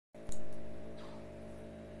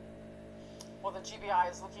Well, the GBI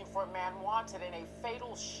is looking for a man wanted in a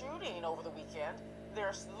fatal shooting over the weekend.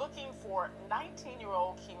 They're looking for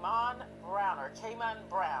 19-year-old Kayman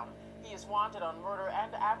Brown. He is wanted on murder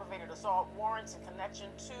and aggravated assault warrants in connection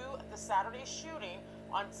to the Saturday shooting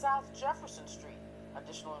on South Jefferson Street.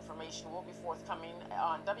 Additional information will be forthcoming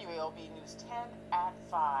on WALB News 10 at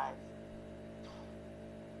 5.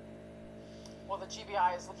 Well, the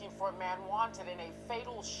GBI is looking for a man wanted in a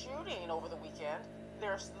fatal shooting over the weekend.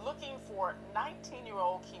 They're looking for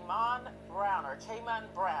 19-year-old Kayman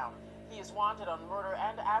Brown. He is wanted on murder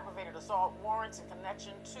and aggravated assault warrants in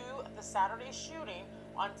connection to the Saturday shooting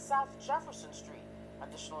on South Jefferson Street.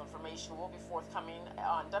 Additional information will be forthcoming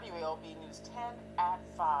on WALB News 10 at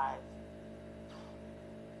 5.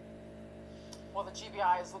 Well, the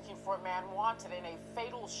GBI is looking for a man wanted in a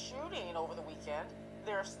fatal shooting over the weekend.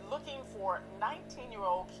 They're looking for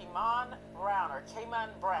 19-year-old Kayman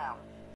Brown.